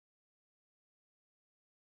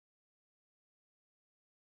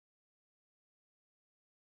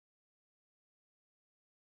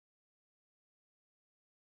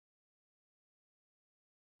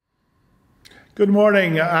Good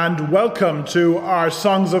morning and welcome to our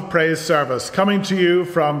Songs of Praise service, coming to you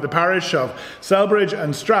from the parish of Selbridge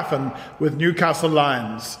and Straffan with Newcastle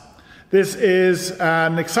Lions. This is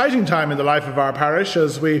an exciting time in the life of our parish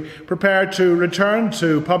as we prepare to return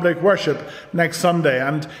to public worship next Sunday,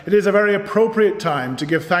 and it is a very appropriate time to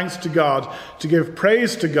give thanks to God, to give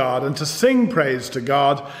praise to God, and to sing praise to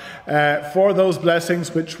God for those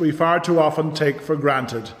blessings which we far too often take for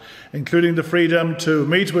granted, including the freedom to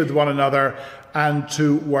meet with one another and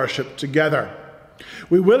to worship together.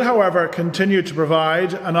 We will, however, continue to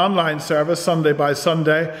provide an online service Sunday by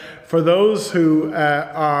Sunday for those who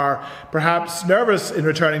are perhaps nervous in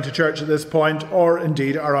returning to church at this point, or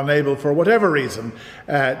indeed are unable for whatever reason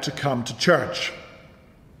to come to church.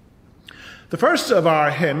 The first of our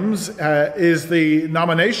hymns is the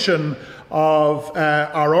nomination of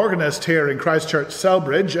our organist here in Christchurch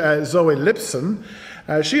Selbridge, Zoe Lipson.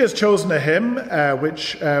 She has chosen a hymn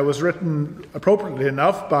which was written, appropriately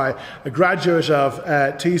enough, by a graduate of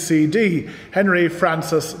TCD, Henry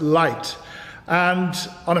Francis Light. And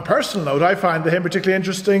on a personal note, I find the hymn particularly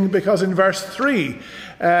interesting because in verse 3,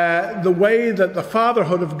 the way that the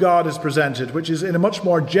fatherhood of God is presented, which is in a much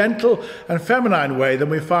more gentle and feminine way than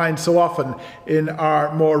we find so often in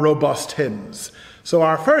our more robust hymns. So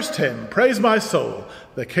our first hymn, Praise My Soul,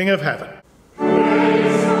 the King of Heaven.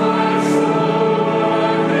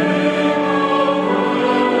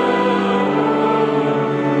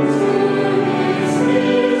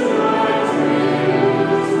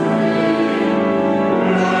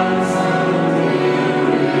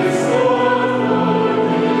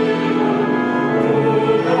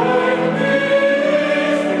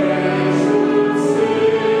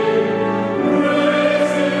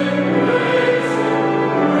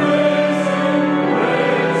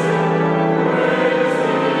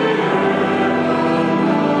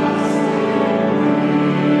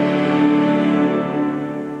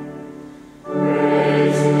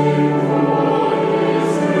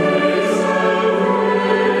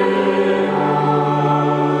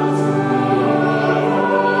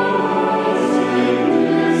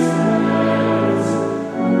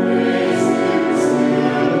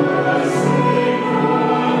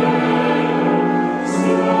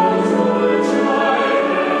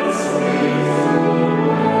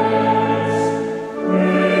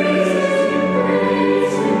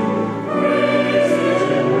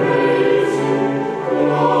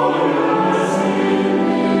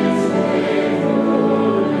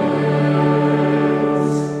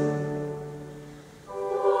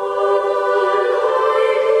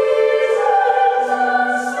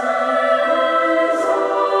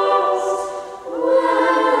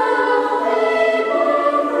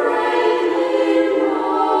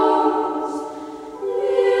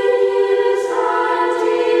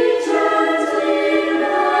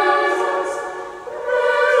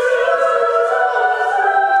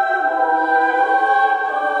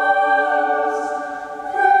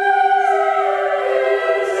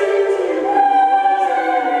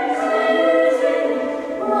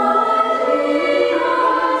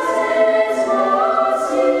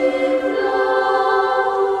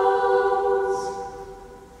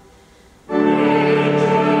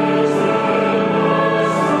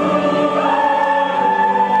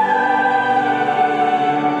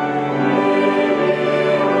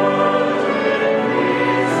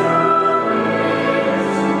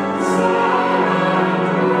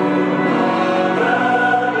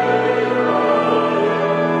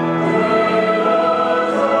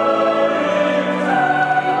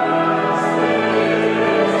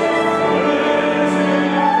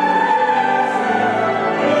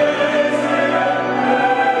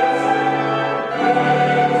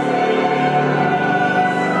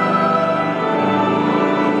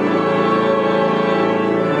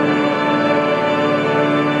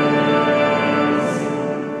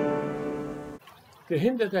 The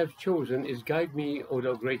hymn that I've chosen is Guide Me, O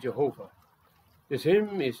Thou Great Jehovah. This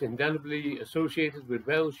hymn is indelibly associated with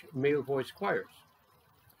Welsh male voice choirs.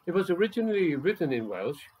 It was originally written in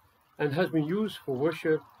Welsh and has been used for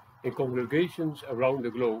worship in congregations around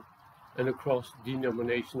the globe and across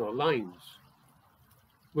denominational lines.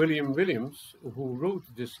 William Williams, who wrote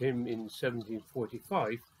this hymn in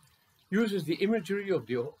 1745, uses the imagery of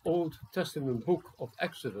the Old Testament book of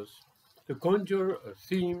Exodus to conjure a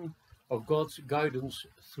theme of God's guidance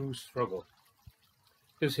through struggle.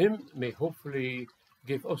 This hymn may hopefully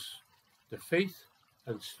give us the faith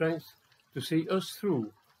and strength to see us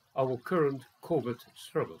through our current COVID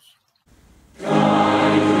struggles.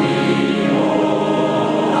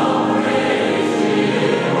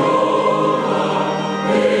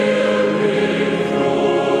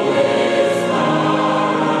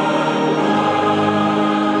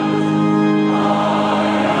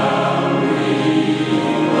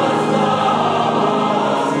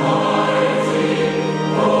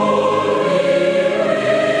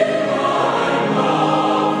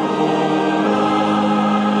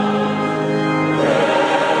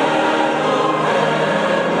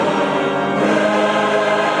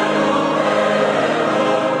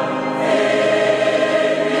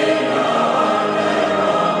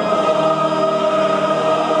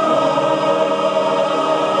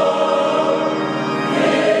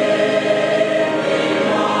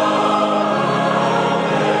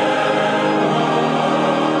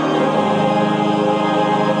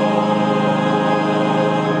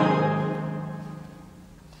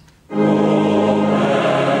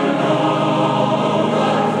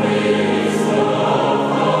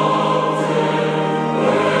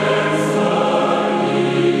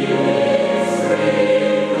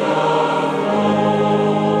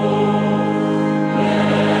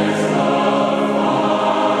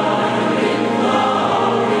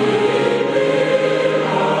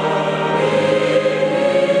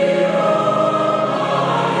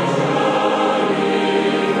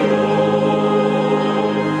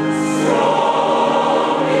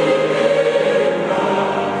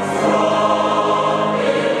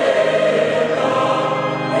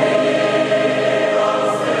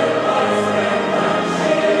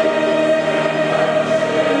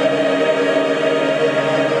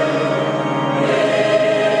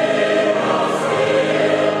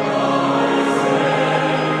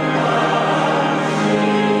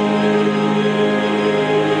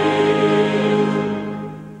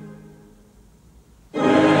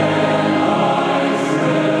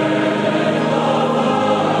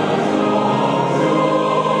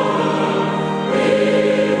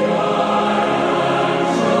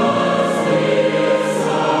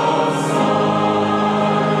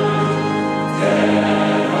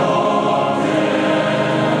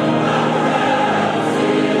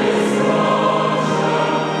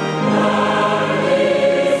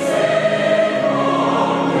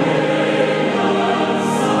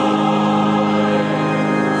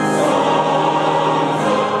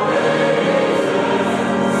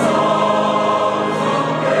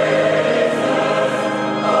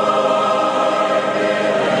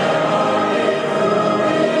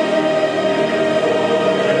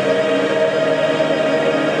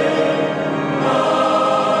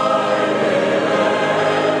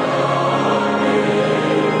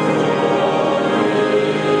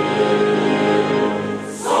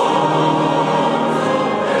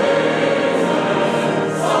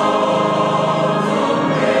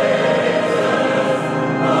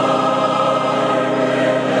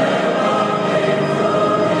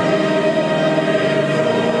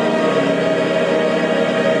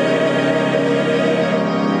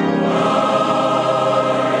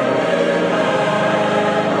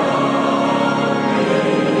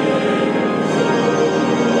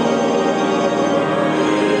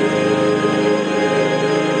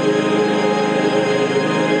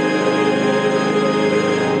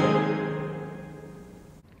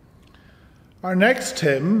 Our next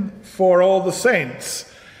hymn, For All the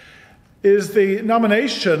Saints, is the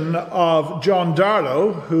nomination of John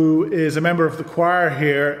Darlow, who is a member of the choir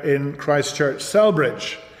here in Christchurch,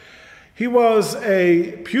 Selbridge. He was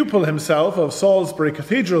a pupil himself of Salisbury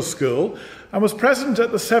Cathedral School and was present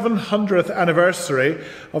at the 700th anniversary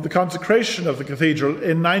of the consecration of the cathedral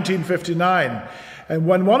in 1959, and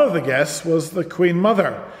when one of the guests was the Queen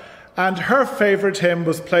Mother. And her favourite hymn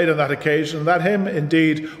was played on that occasion. That hymn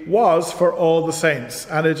indeed was For All the Saints,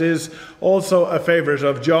 and it is also a favourite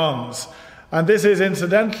of John's. And this is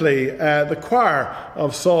incidentally the choir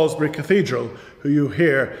of Salisbury Cathedral who you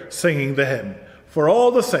hear singing the hymn, For All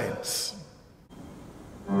the Saints.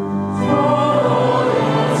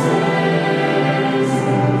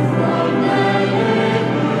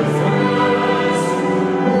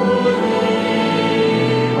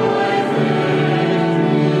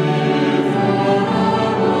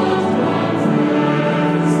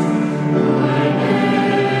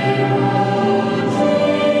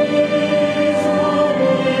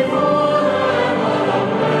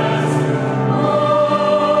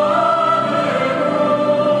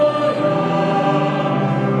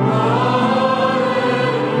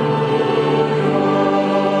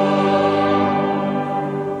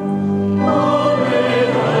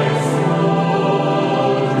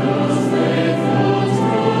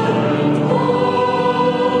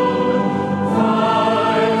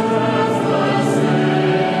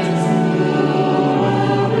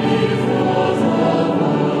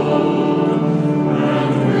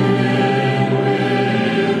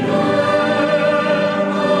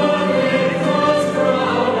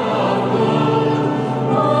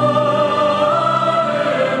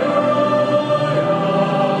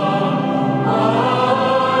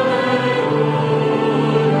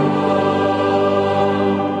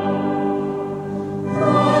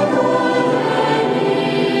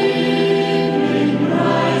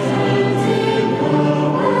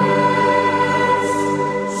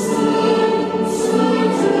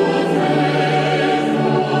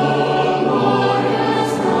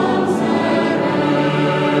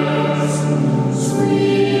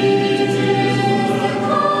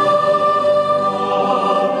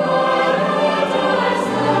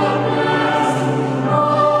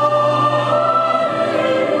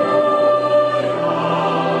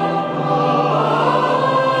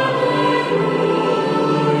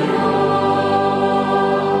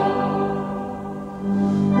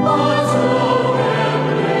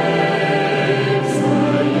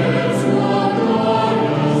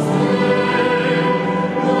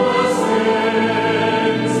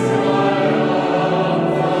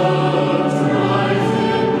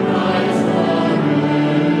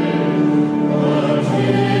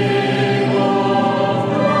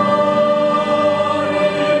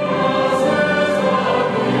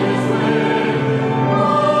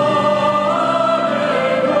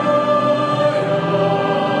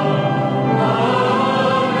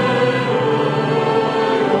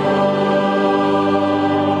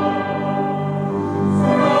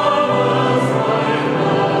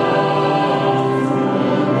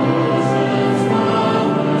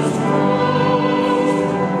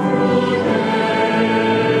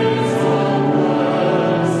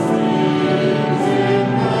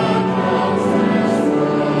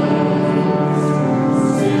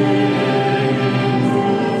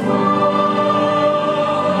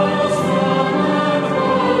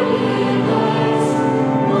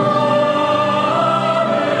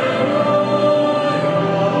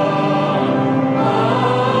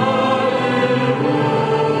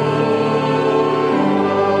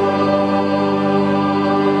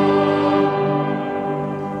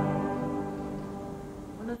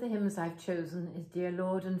 Dear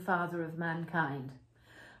Lord and Father of mankind.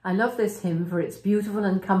 I love this hymn for its beautiful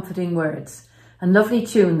and comforting words and lovely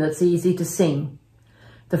tune that's easy to sing.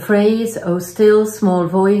 The phrase, "O still small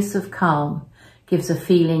voice of calm," gives a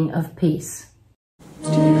feeling of peace.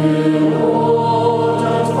 Dear Lord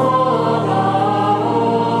and Father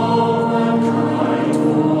of mankind,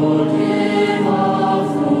 forgive our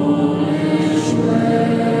foolish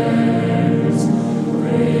ways.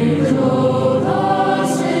 Reclothe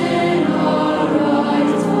us in our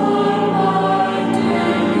rightful mind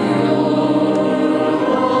in your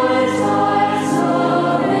wise eyes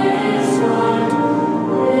of wisdom.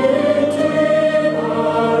 Redeemer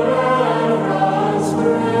and God's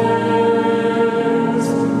praise.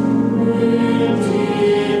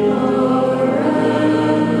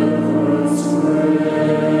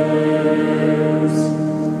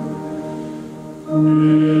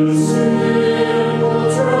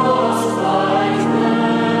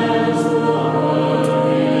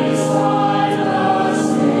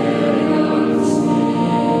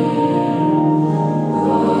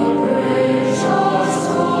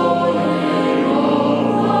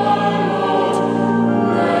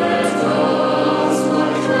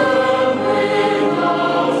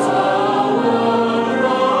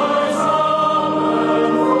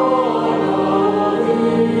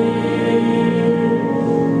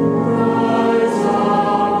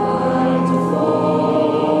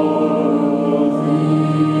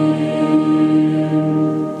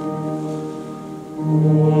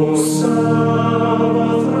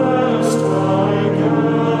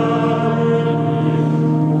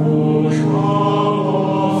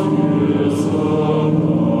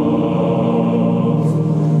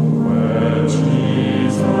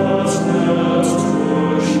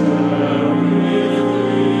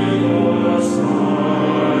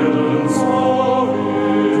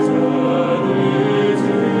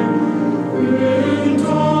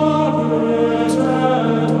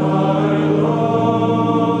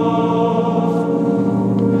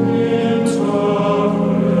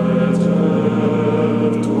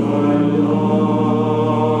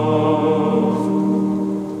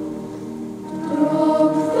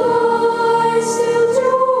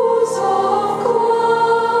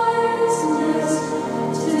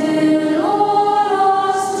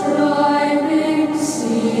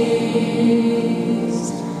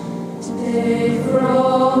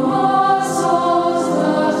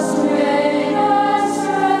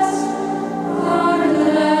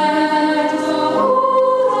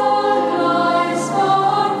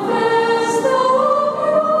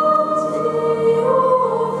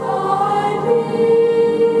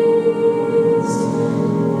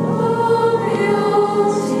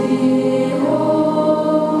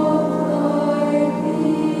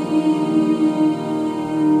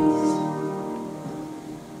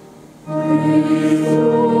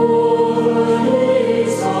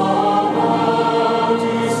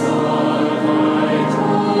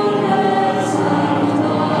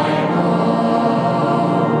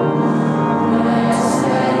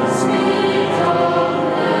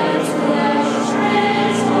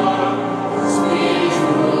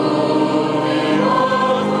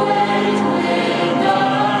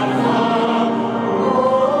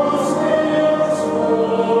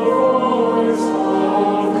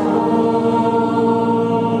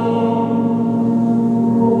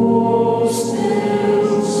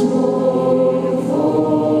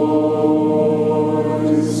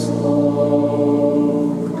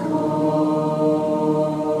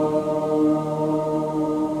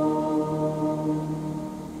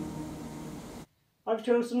 I've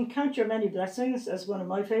chosen Count Your Many Blessings as one of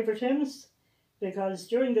my favourite hymns, because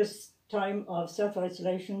during this time of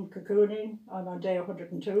self-isolation, cocooning, I'm on day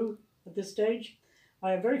 102 at this stage,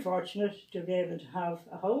 I am very fortunate to be able to have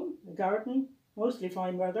a home, a garden, mostly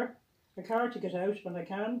fine weather, a car to get out when I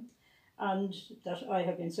can, and that I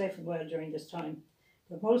have been safe and well during this time.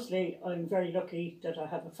 But mostly I'm very lucky that I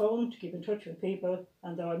have a phone to keep in touch with people,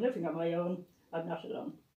 and though I'm living on my own, I'm not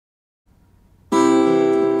alone.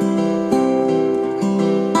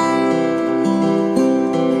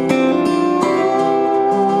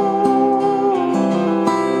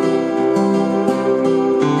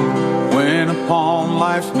 When upon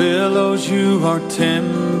life's billows you are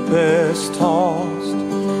tempest tossed,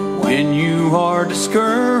 when you are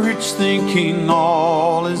discouraged thinking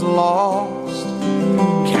all is lost,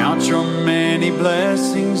 count your many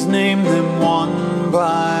blessings, name them one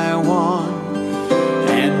by one,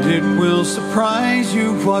 and it will surprise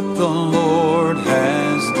you what the Lord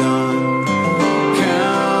has done.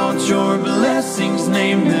 Count your blessings,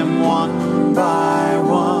 name them one by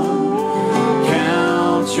one.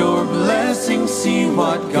 Count your blessings, see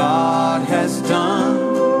what God has done.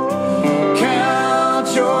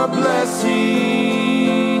 Count your blessings,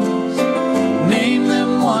 name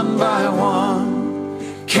them one by one.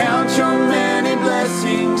 Count your many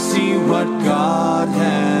blessings, see what God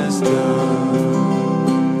has done.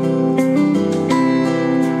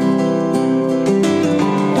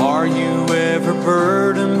 Are you ever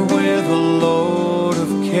burdened with a load of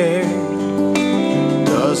care?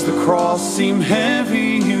 Does the cross seem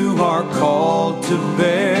heavy you are called to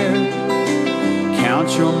bear?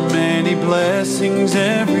 Count your many blessings,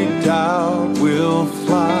 every doubt will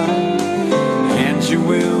fly, and you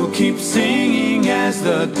will keep singing as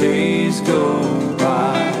the days go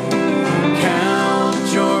by.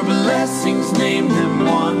 Count your blessings, name them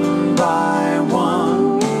one by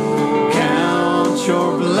one. Count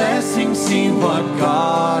your blessings, see what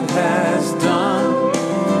God has done.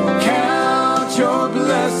 Count your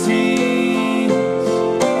blessings,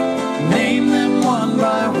 name them one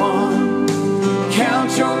by one.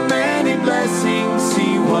 Count your many blessings,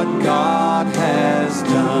 see what God has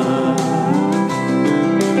done.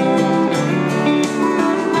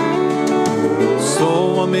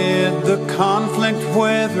 So amid the conflict,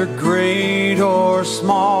 whether great or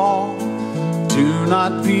small, do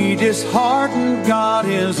not be disheartened, God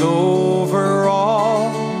is over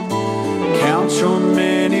all. Count your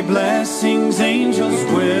many blessings, angels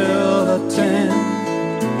will attend.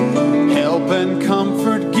 Help and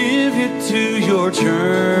comfort, give it to your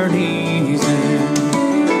journey's end.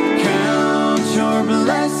 Count your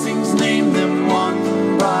blessings, name them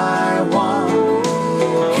one by one.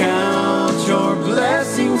 Count your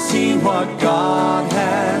blessings, see what God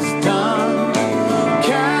has done.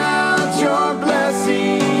 Count your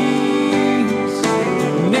blessings,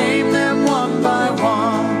 name them one by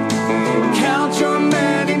one. Count your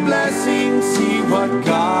many blessings, see what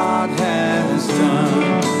God has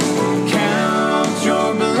done. Count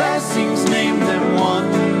your blessings, name them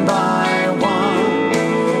one by one.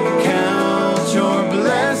 Count your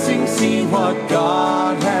blessings, see what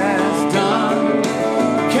God has done.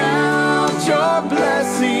 Count your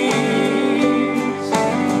blessings,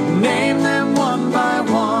 name them one by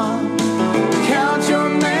one. Count your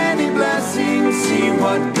many blessings, see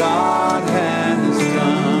what God has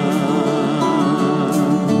done.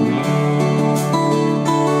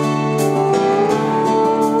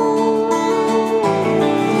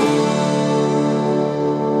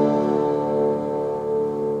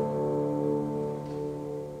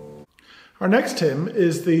 Our next hymn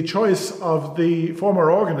is the choice of the former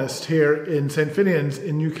organist here in St. Finian's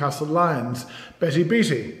in Newcastle Lyons, Betty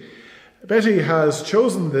Beattie. Betty has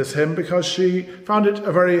chosen this hymn because she found it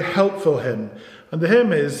a very helpful hymn. And the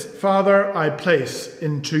hymn is, Father, I Place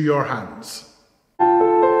into Your Hands.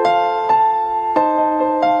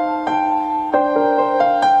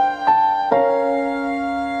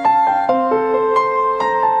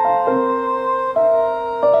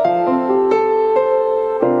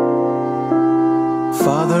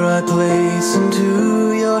 Father, I place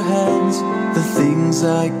into your hands the things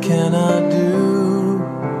I cannot do.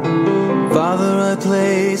 Father, I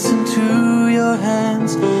place into your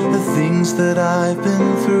hands the things that I've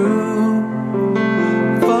been through.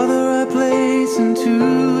 Father, I place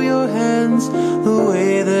into your hands the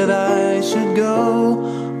way that I should go,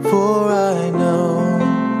 for I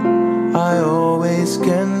know I always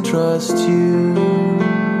can trust you.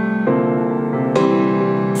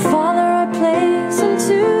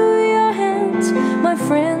 My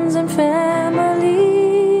friends and family,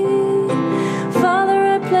 Father,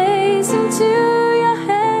 I place into your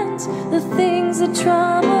hands the things that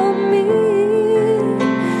trouble me.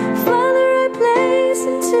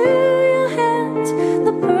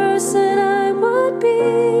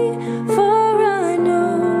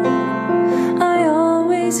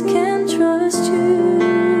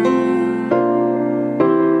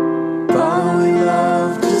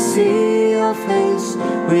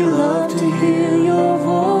 we love to hear your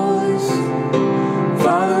voice.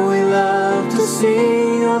 Father, we love to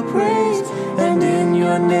sing your praise and in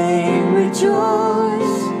your name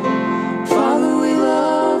rejoice. Father, we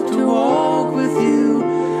love to walk with you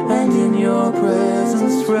and in your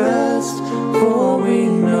presence rest, for we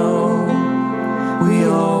know we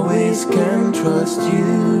always can trust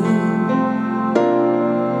you.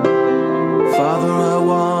 Father, I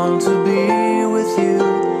want to be with you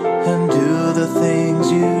and do the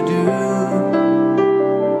things you do.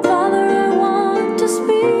 Father, I want to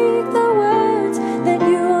speak the words that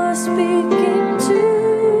you are speaking to.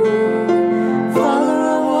 Father,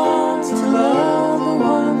 I want to love the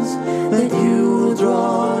ones that you will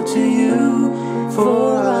draw to you,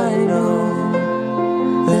 for I know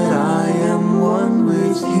that I am one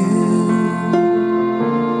with you.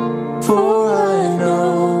 For I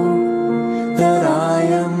know that I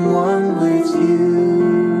am one with you.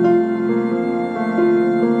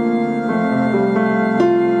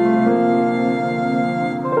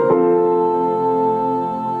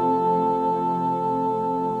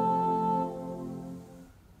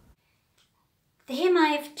 The hymn I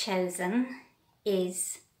have chosen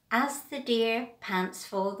is As the Deer Pants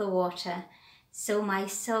for the Water, So My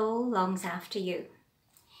Soul Longs After You.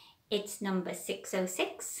 It's number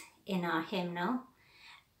 606 in our hymnal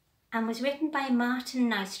and was written by Martin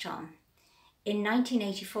Nystrom in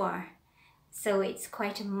 1984, so it's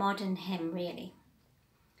quite a modern hymn really.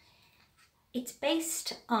 It's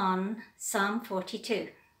based on Psalm 42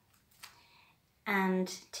 and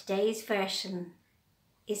today's version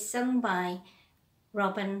is sung by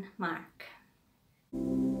Robin Mark.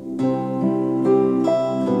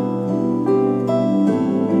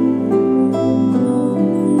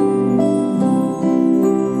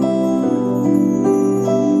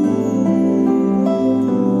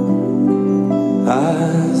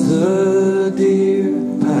 As the deer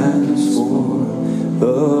pants for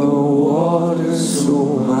the water,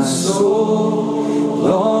 so my soul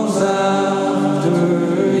longs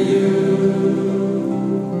after you.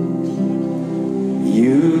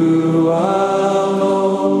 You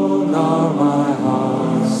alone are my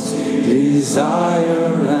heart's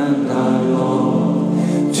desire, and I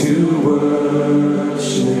long to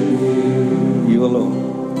worship you. You alone.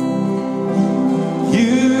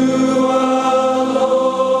 You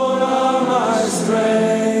alone are my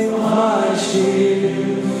strength, my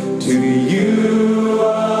shield. To you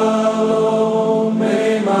alone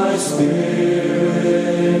may my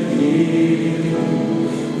spirit yield.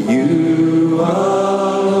 You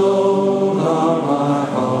alone are my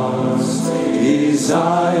heart's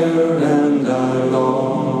desire, and I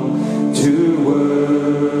long to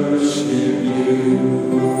worship you.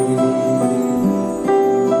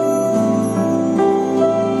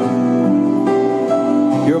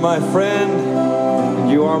 You're my friend, and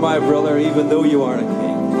you are my brother, even though you are a king.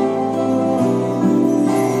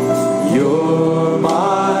 You're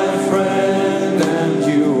my friend, and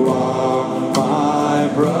you are my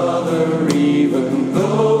brother, even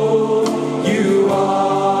though you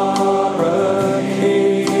are a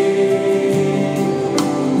king.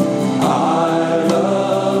 I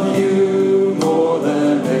love you more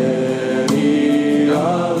than any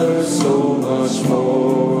other, so much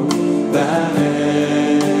more than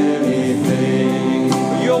anything.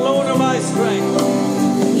 You alone are my strength.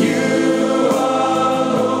 You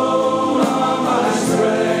alone are my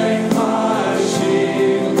strength, my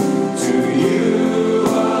shield. To you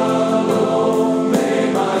alone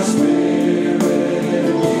may my spirit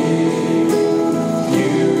yield.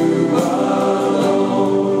 You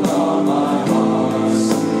alone are my heart's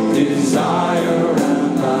desire,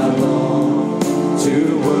 and I long to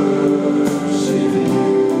worship you.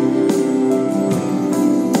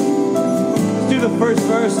 Do the first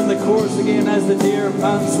verse and the chorus again. As the deer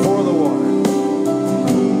pants for the water.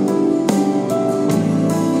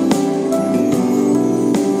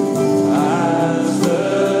 As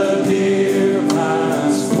the deer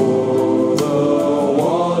pants for the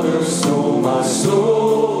water, so my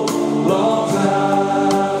soul longs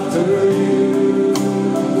after you.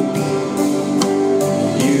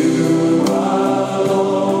 You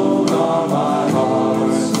alone are my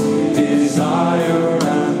heart's desire,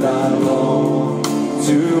 and I long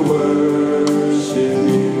to worship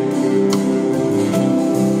you.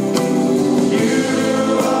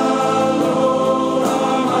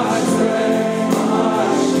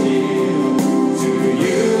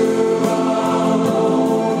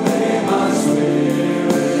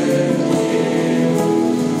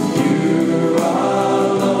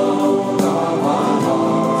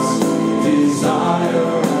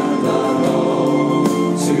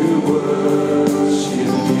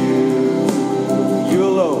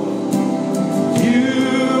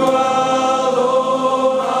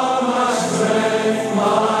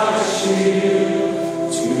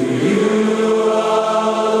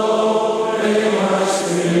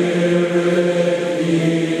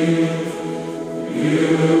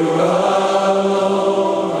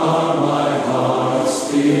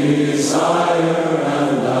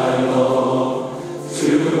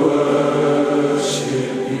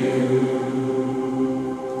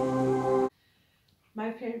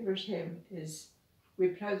 favourite hymn is "We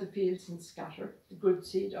plough the fields and scatter the good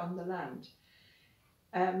seed on the land."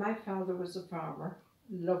 My father was a farmer,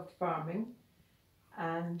 loved farming,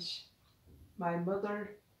 and my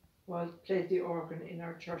mother played the organ in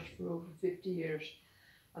our church for over 50 years.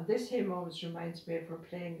 And this hymn always reminds me of her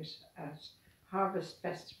playing it at Harvest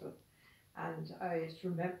Festival. And I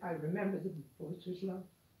remember them both with love.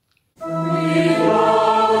 We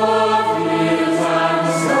love the fields and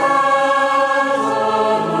skies,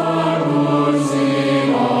 the Lord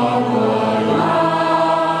sing on the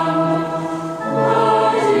land.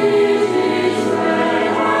 What is His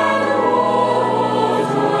bread and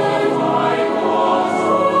water, by God's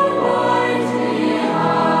almighty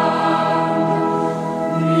hand?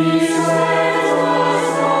 He sends us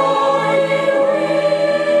holy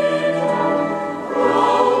wind,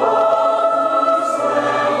 from us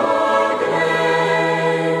ever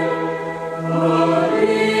gay. The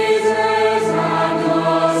breezes and the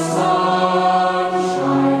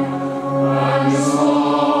sunshine, and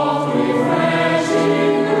soft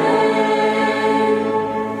refreshing rain.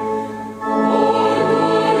 All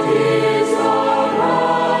good gifts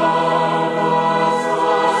around us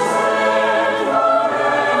are sent from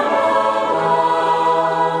above.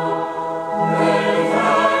 Then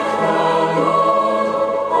thank the Lord,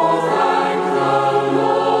 oh thank the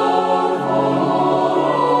Lord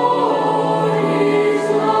for His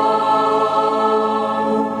love.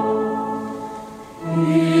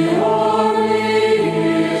 He only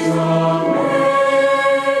is the maker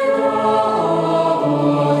of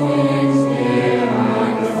all things near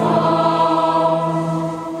and far.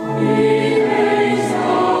 He makes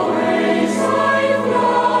the wayside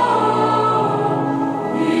flower.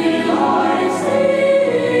 He lights the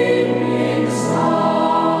evening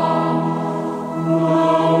star. The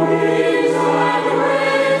winds and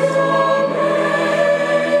waves amain,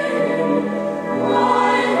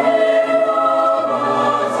 by Him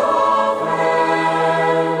lovers are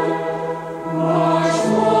fed. Much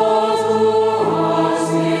more to us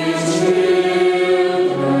His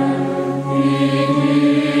children, He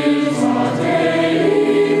gives a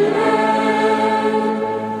daily bread.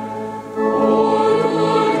 All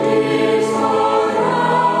good gifts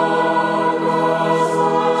around us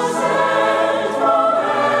are sent from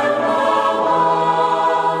heaven above.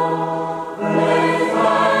 Then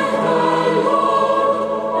thank the Lord,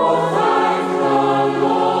 oh thank the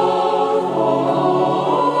Lord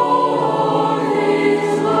for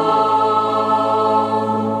His love.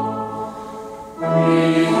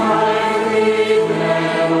 We thank Thee,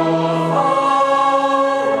 then, O Father,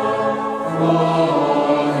 for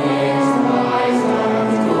all things wise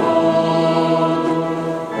and good,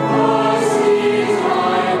 the seed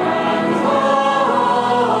time and harvest,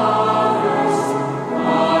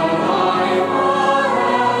 our life, our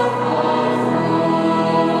health, our food.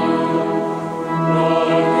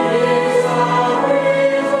 Lord, peace and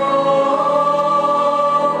wisdom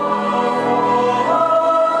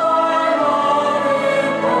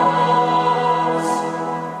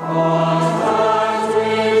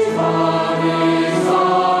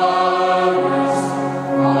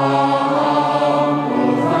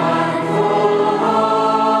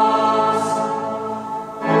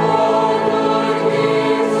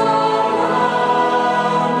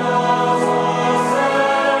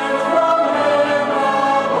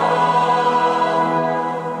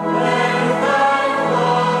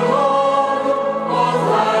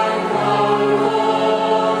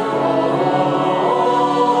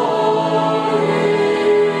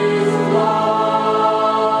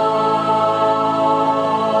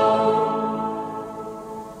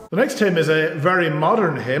The next hymn is a very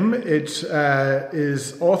modern hymn. It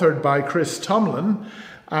is authored by Chris Tomlin,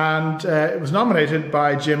 and it was nominated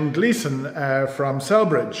by Jim Gleason from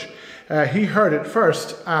Selbridge. He heard it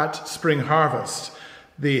first at Spring Harvest.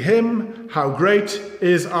 The hymn, How Great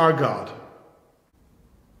is Our God.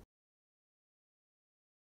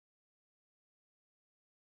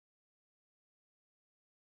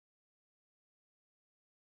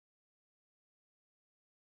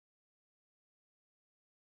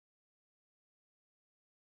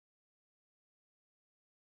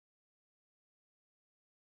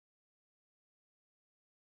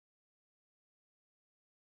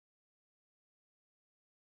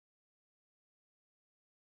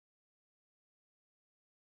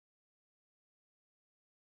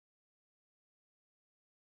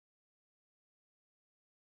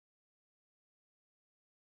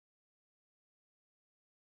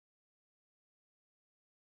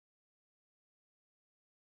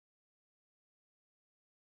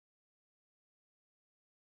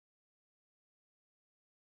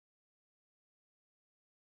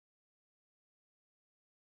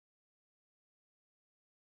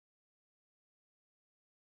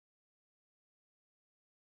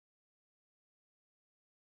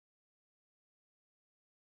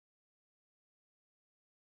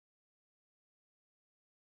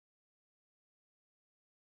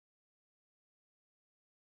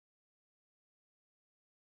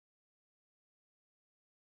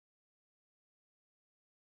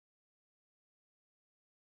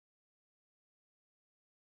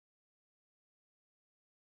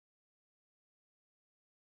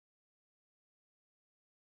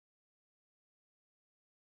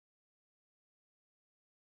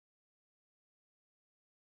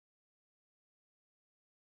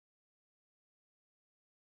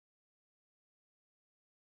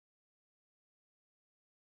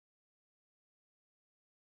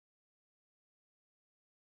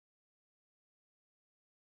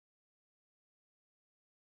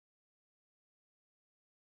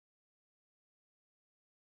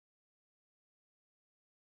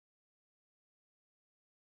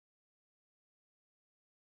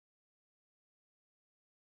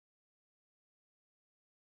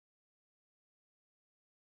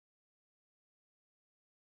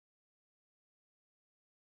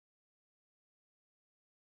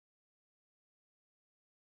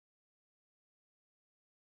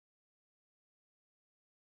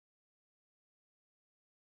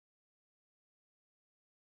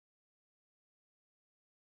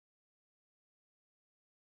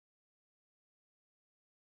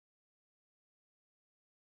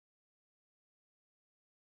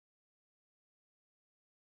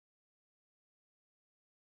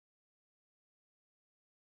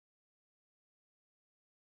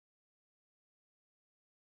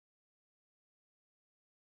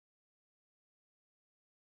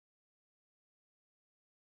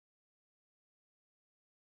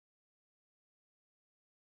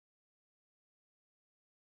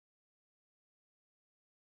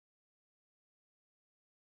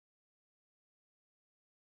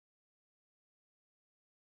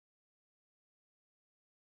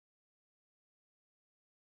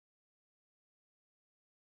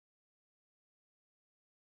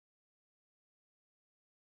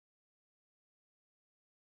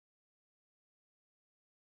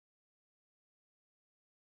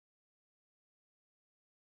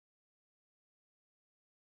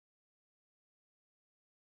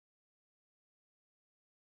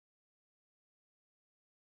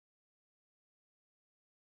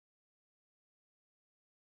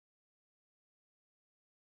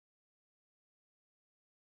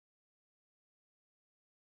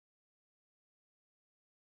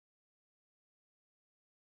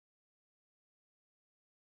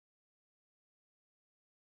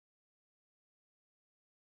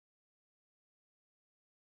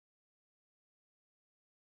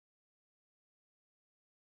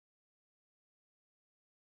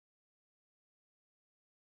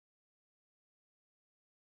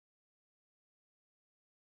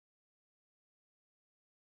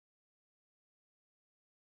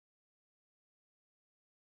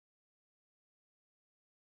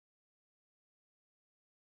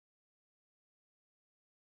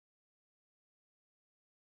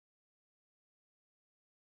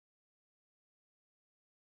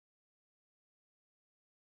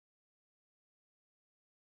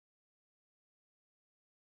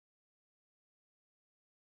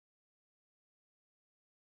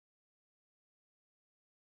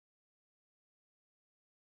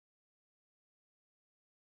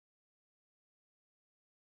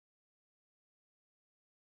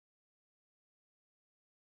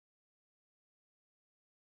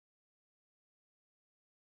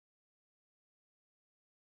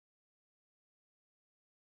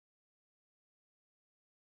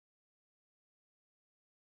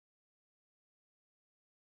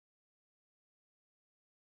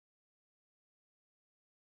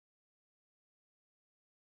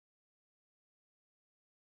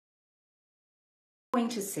 going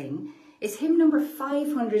to sing is hymn number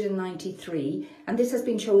 593, and this has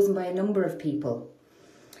been chosen by a number of people.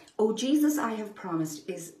 "O Jesus, I Have Promised"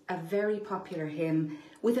 is a very popular hymn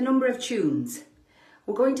with a number of tunes.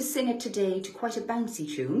 We're going to sing it today to quite a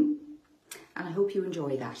bouncy tune, and I hope you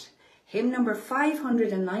enjoy that. Hymn number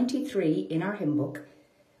 593 in our hymn book,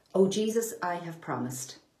 "O Jesus, I Have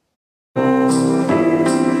Promised."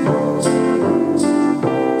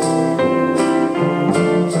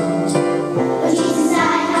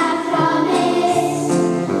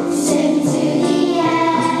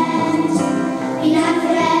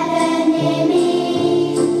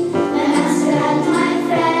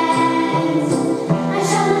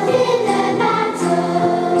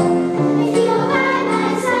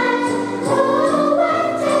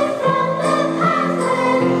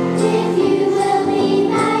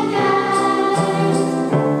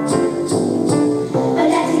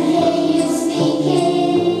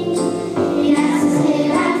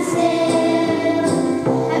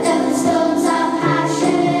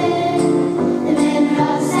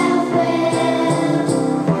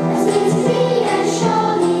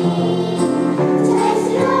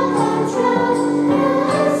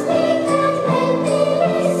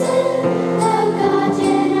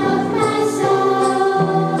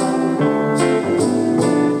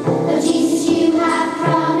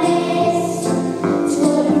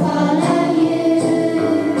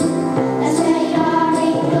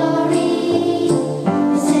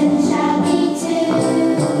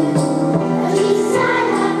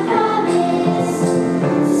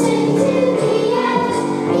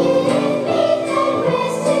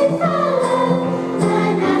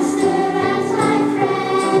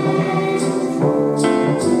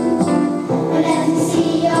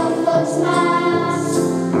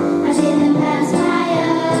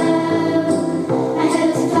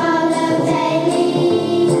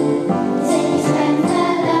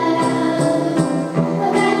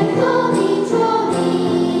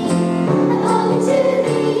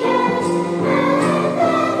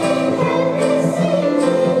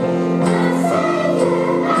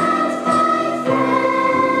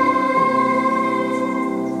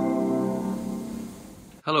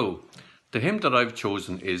 Hello, the hymn that I've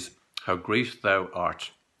chosen is "How Great Thou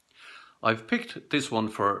Art." I've picked this one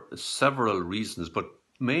for several reasons, but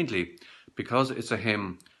mainly because it's a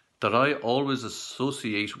hymn that I always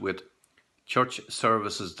associate with church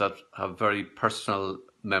services that have very personal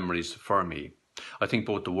memories for me. I think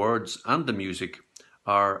both the words and the music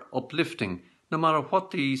are uplifting, no matter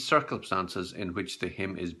what the circumstances in which the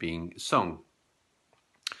hymn is being sung.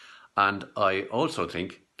 And I also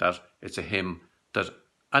think that it's a hymn that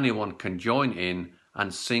anyone can join in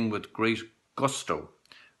and sing with great gusto,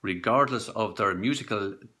 regardless of their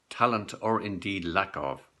musical talent or indeed lack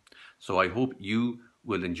of. So I hope you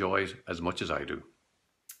will enjoy it as much as I do.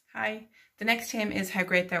 Hi, the next hymn is "How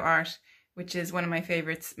Great Thou Art," which is one of my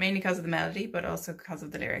favourites, mainly because of the melody, but also because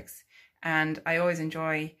of the lyrics. And I always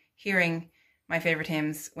enjoy hearing my favourite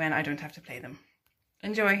hymns when I don't have to play them.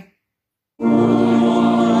 Enjoy. Way.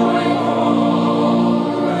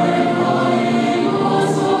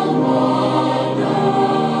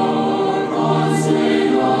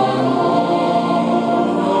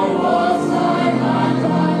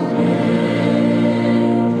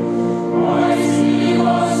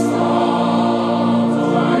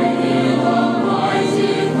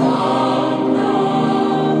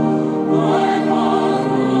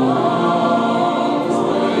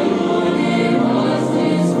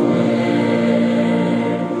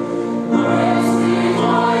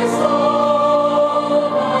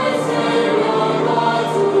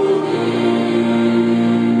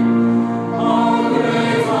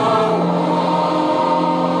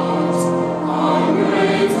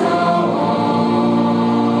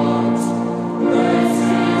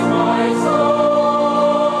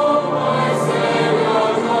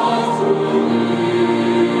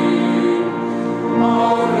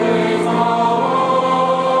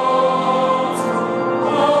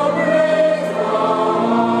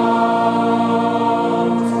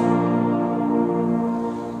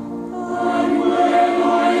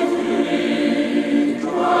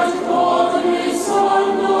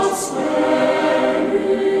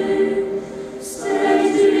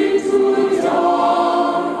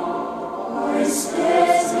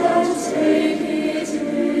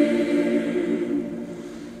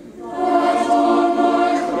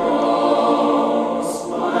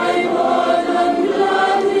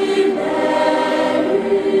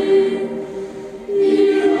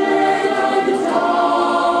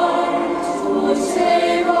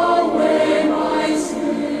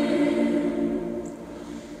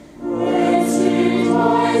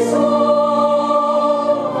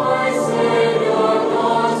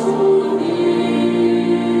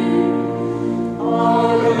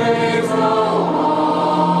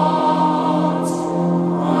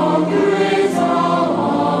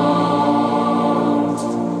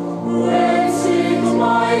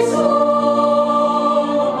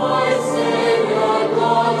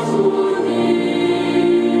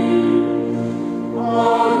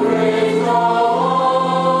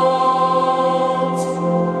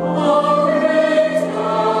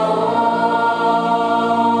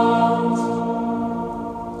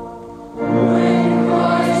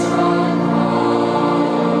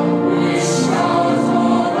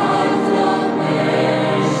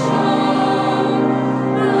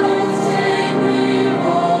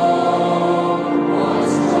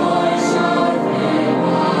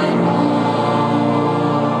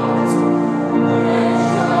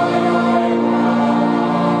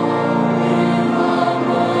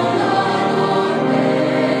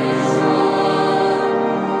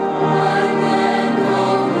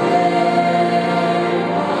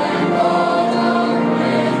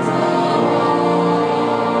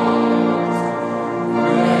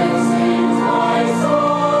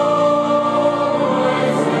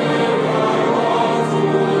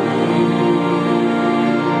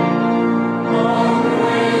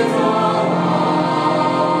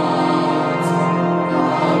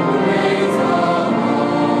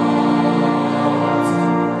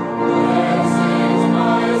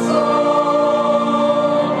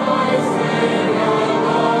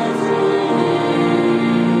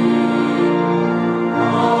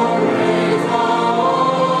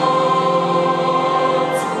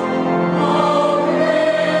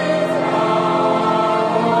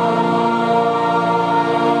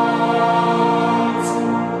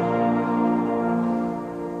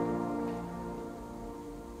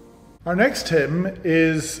 next hymn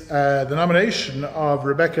is the nomination of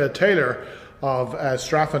Rebecca Taylor of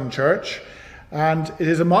Straffan Church, and it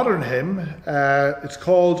is a modern hymn. It's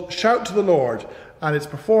called Shout to the Lord, and it's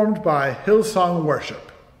performed by Hillsong Worship.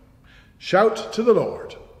 Shout to the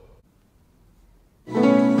Lord.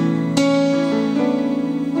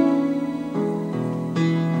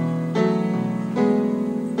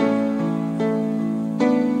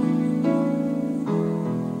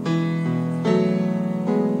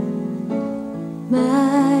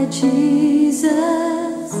 My Jesus,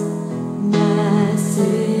 my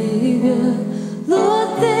Savior,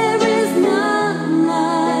 Lord, there is none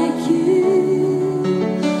like you.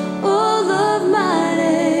 All of my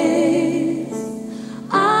days,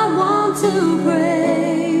 I want to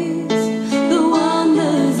praise the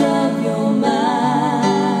wonders of your mighty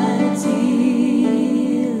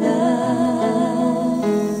love.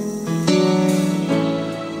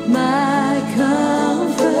 My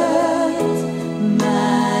comfort,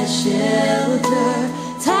 my shelter,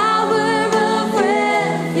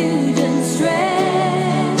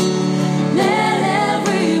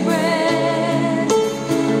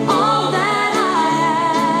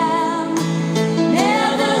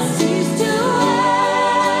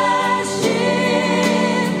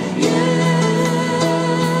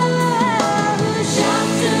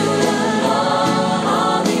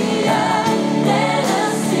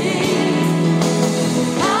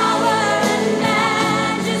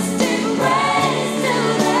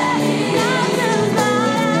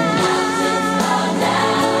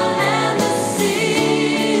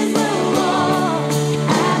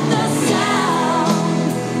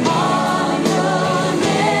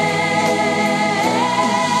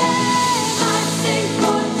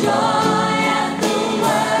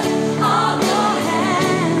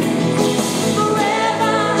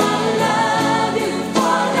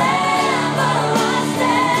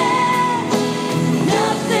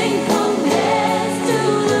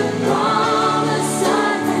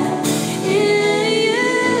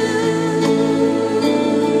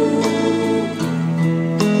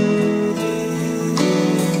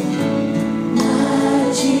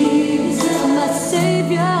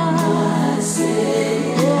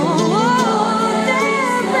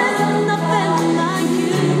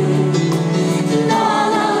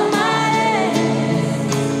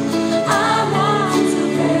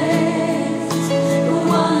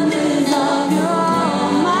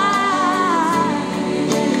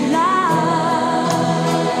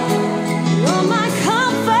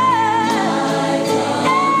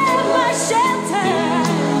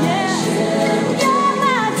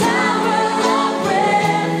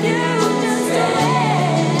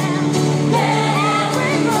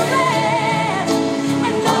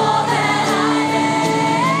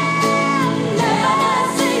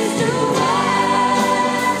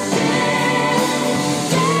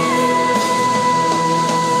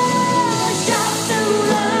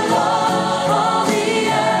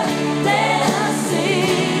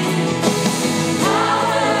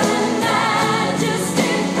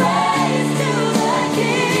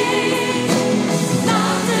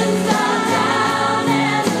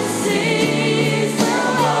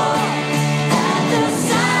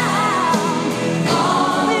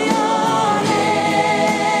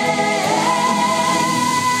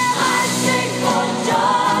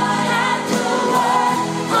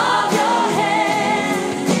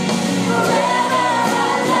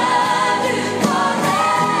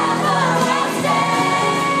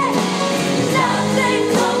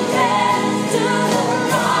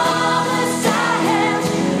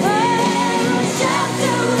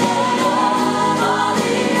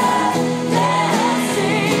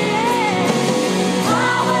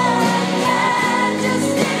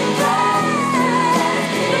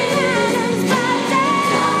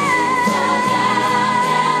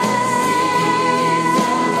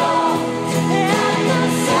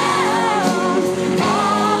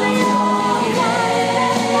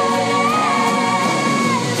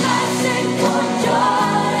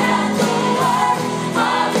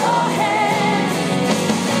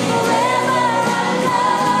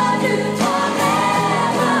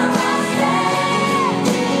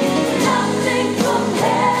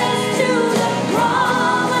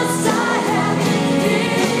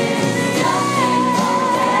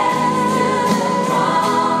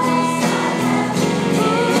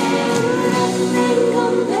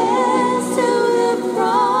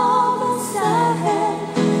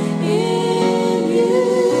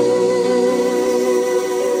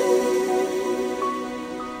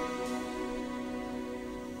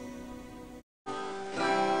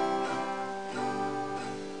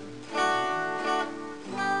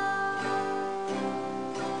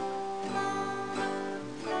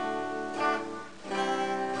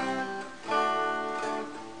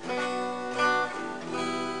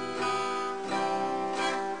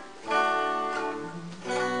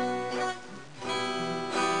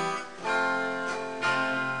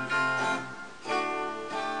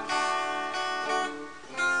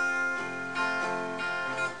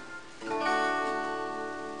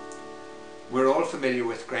 familiar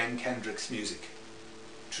with Graham Kendrick's music.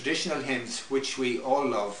 Traditional hymns, which we all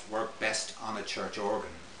love, work best on a church organ.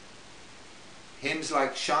 Hymns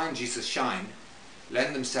like Shine, Jesus, Shine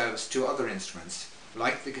lend themselves to other instruments,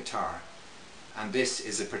 like the guitar, and this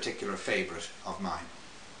is a particular favourite of mine.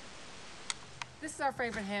 This is our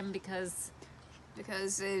favourite hymn because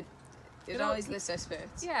it always lifts our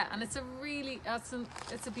spirits. Yeah, and it's a really,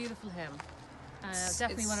 it's a beautiful hymn.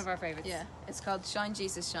 Definitely one of our favourites. Yeah, it's called Shine,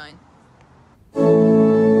 Jesus, Shine.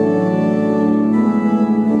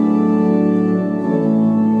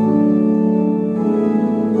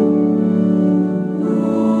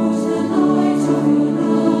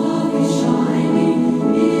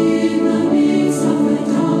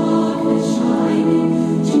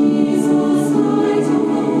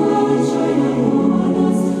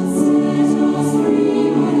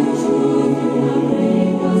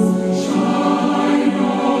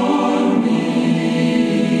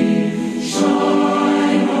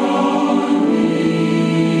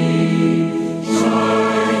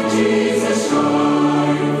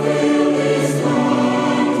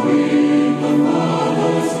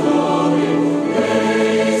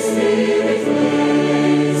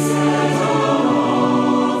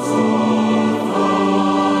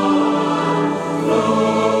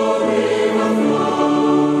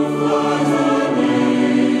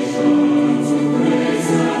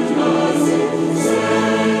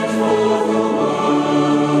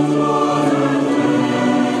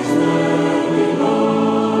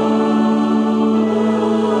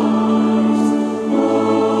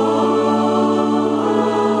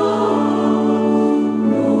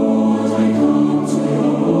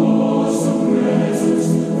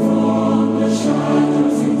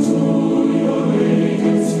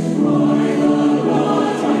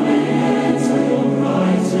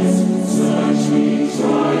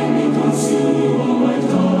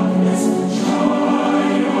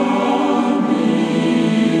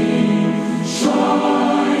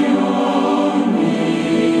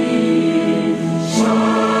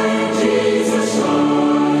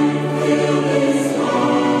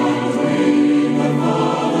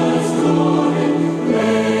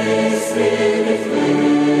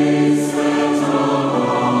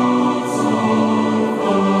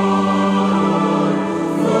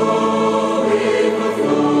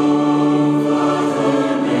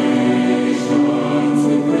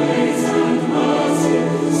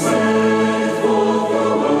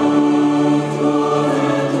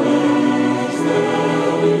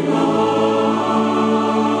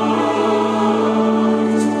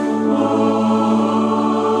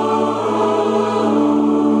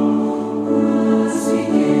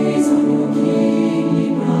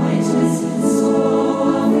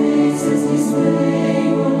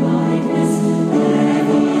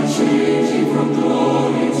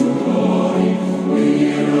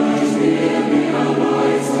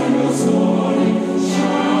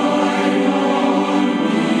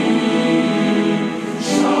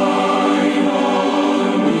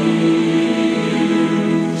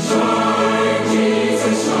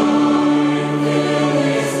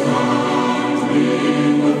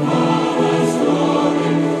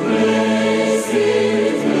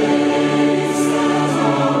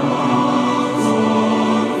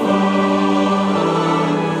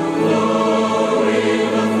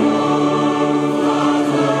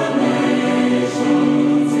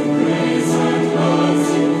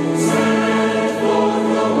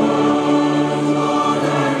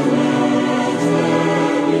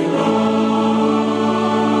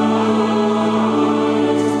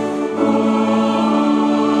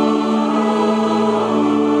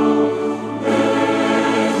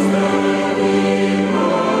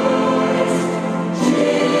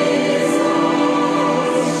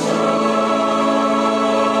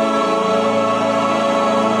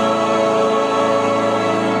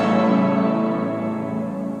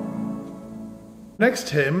 Next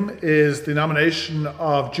hymn is the nomination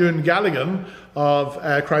of June Galligan of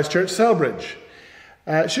Christchurch Selbridge.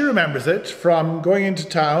 She remembers it from going into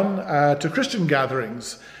town to Christian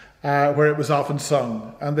gatherings where it was often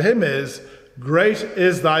sung. And the hymn is, "Great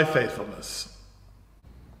is Thy Faithfulness."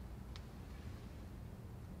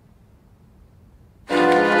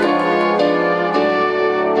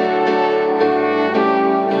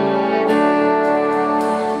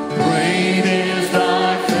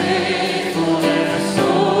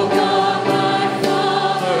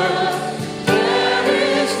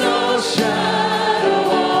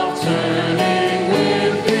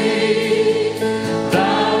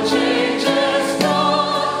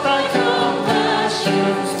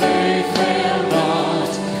 Faithful.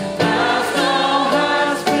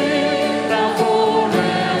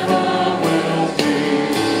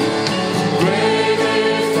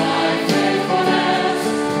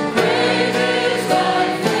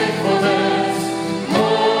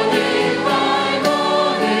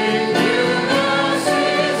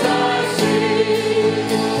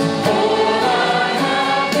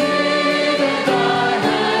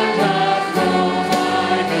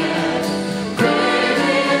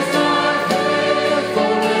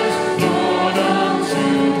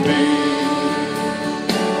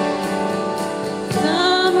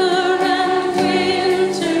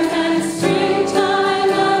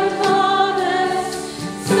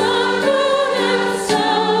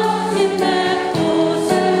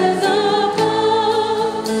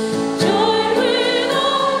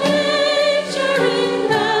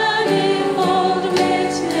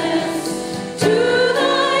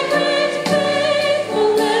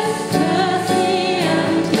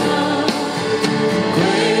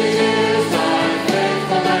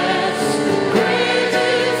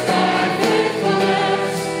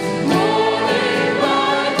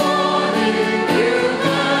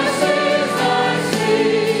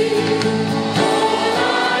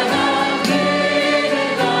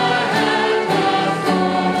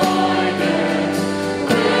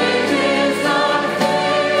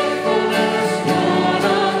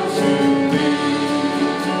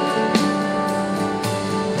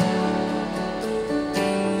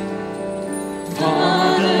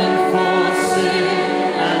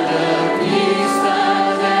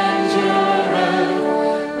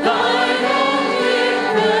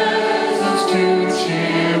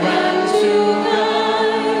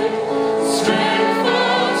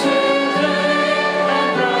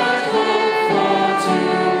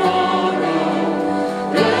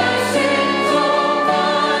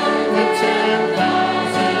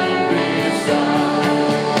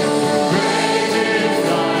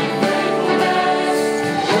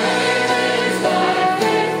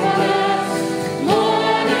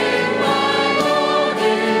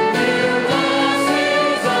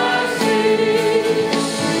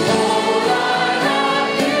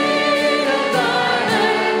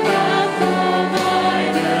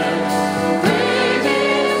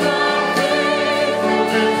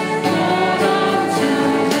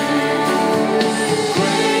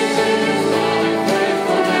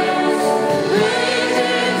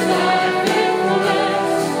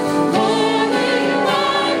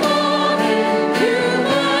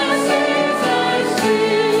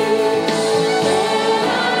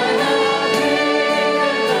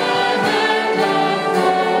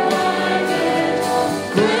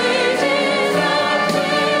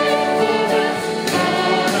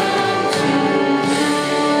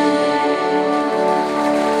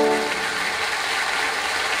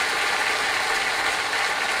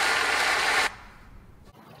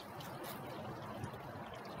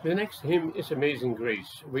 The next hymn is Amazing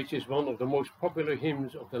Grace, which is one of the most popular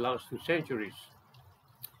hymns of the last 2 centuries.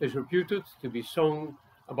 It is reputed to be sung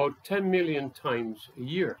about 10 million times a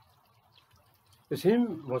year. This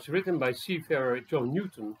hymn was written by seafarer John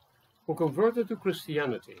Newton, who converted to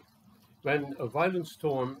Christianity when a violent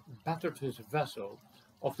storm battered his vessel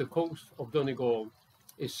off the coast of Donegal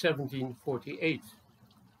in 1748.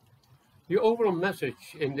 The overall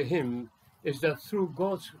message in the hymn is that through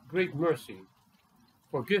God's great mercy,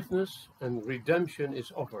 forgiveness and redemption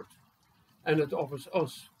is offered, and it offers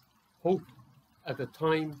us hope at the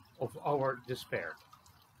time of our despair.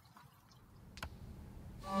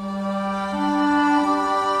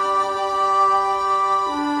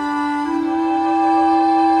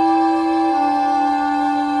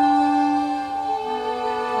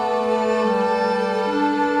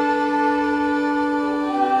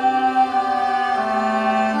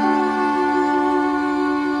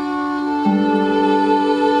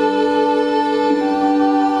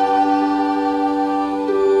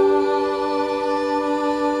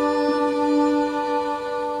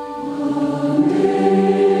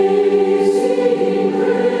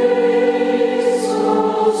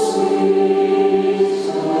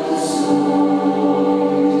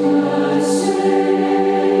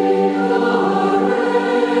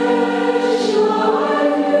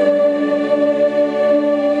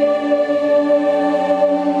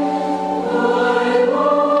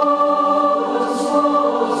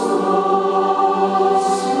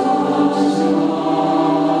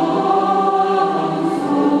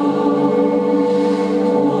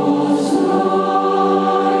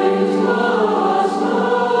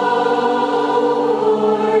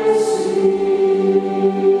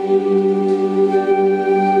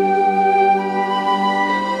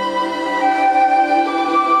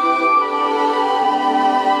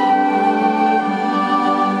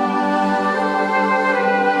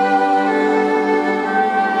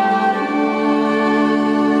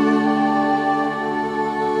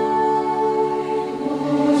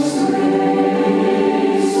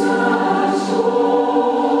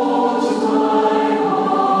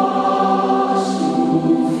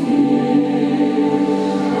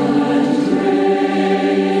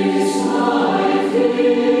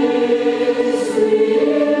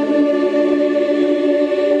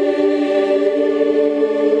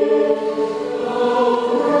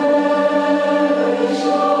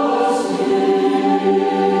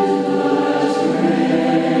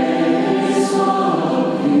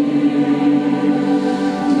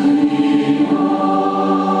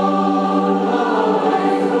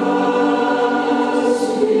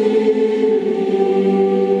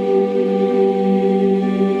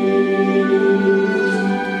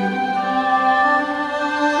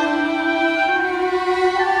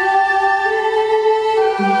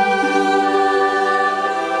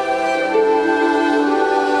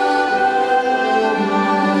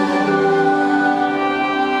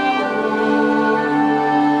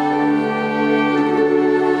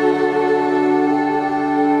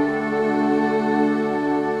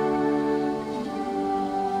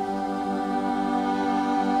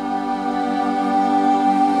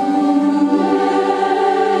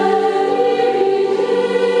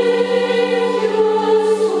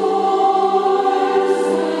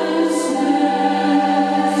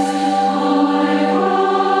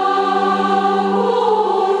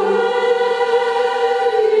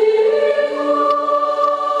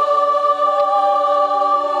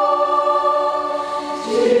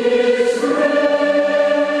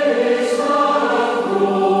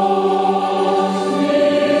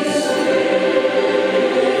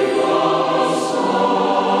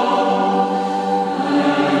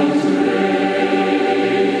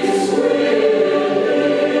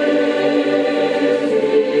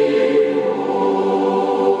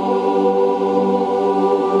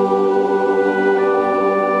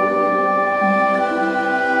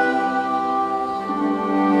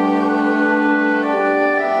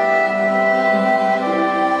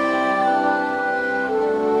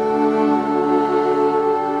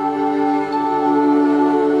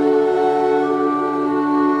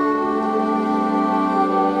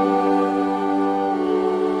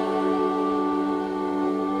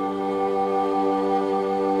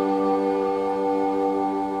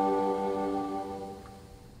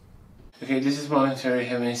 Okay, this is voluntary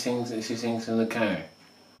hymn she sings in the car.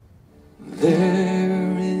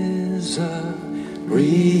 There is a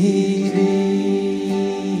Redeemer,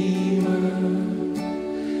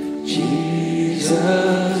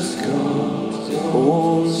 Jesus, God's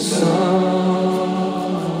own Son,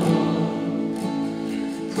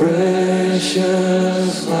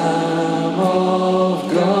 precious Lamb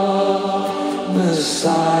of God, Messiah.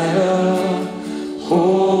 Messiah,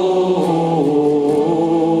 Holy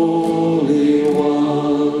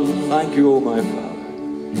One. Thank you, O my Father.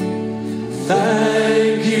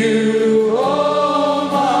 Thank you, O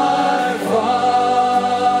my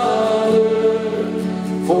Father,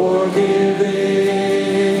 for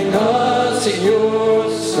giving us your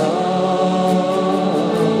Son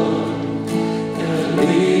and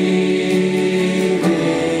leaving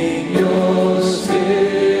your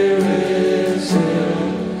Spirit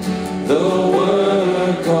in the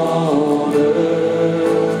work on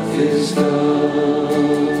earth is done.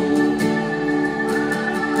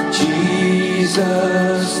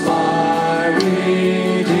 Jesus, my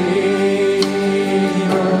Redeemer,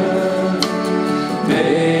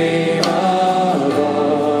 name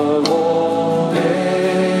above all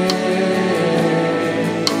names,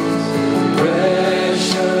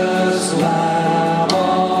 precious Lamb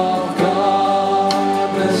of God,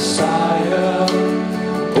 Messiah,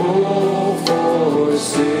 oh, for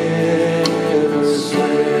sinners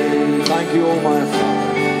slain. Thank you, O my Father.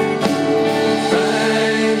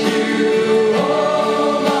 Thank you, O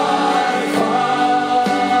my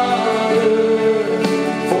Father,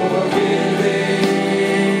 for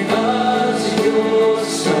giving us your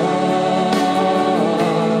Son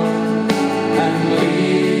and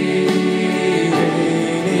leaving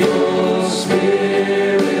your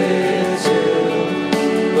Spirit till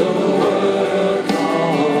the work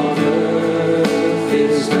on earth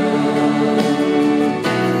is done.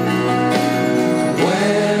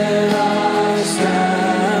 When I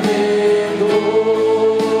stand in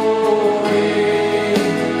glory,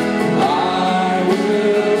 I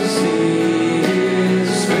will see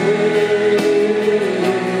His face.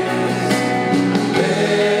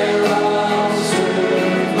 There I'll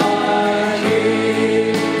serve my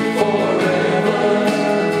King forever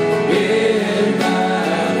in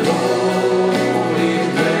that holy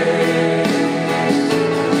place.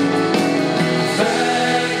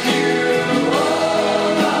 Thank you, O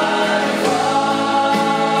my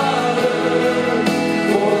Father,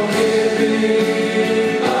 for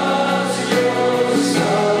giving us your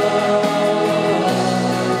Son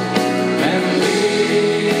and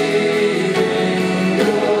leaving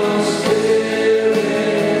your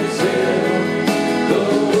Spirit till the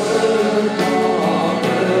work on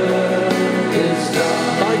earth is done.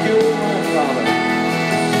 Thank you, O my Father.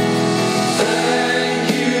 Thank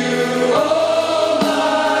you, O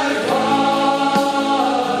my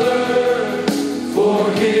Father, for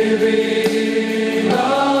giving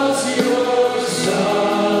us your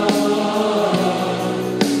Son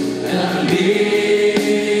and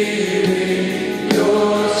leaving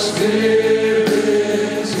your Spirit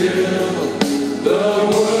till the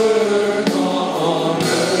work on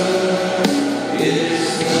earth is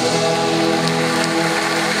done.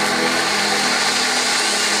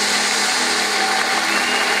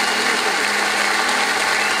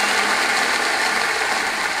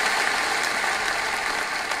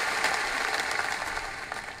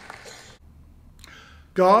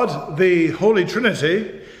 God, the Holy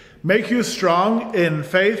Trinity, make you strong in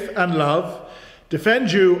faith and love,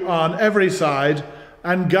 defend you on every side,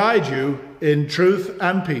 and guide you in truth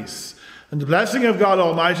and peace. And the blessing of God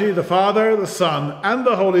Almighty, the Father, the Son, and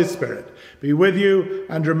the Holy Spirit be with you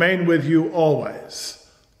and remain with you always.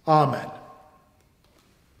 Amen.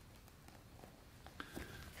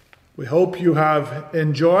 We hope you have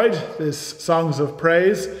enjoyed this Songs of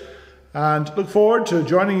Praise and look forward to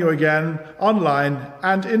joining you again online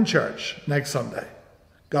and in church next Sunday.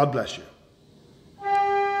 God bless you.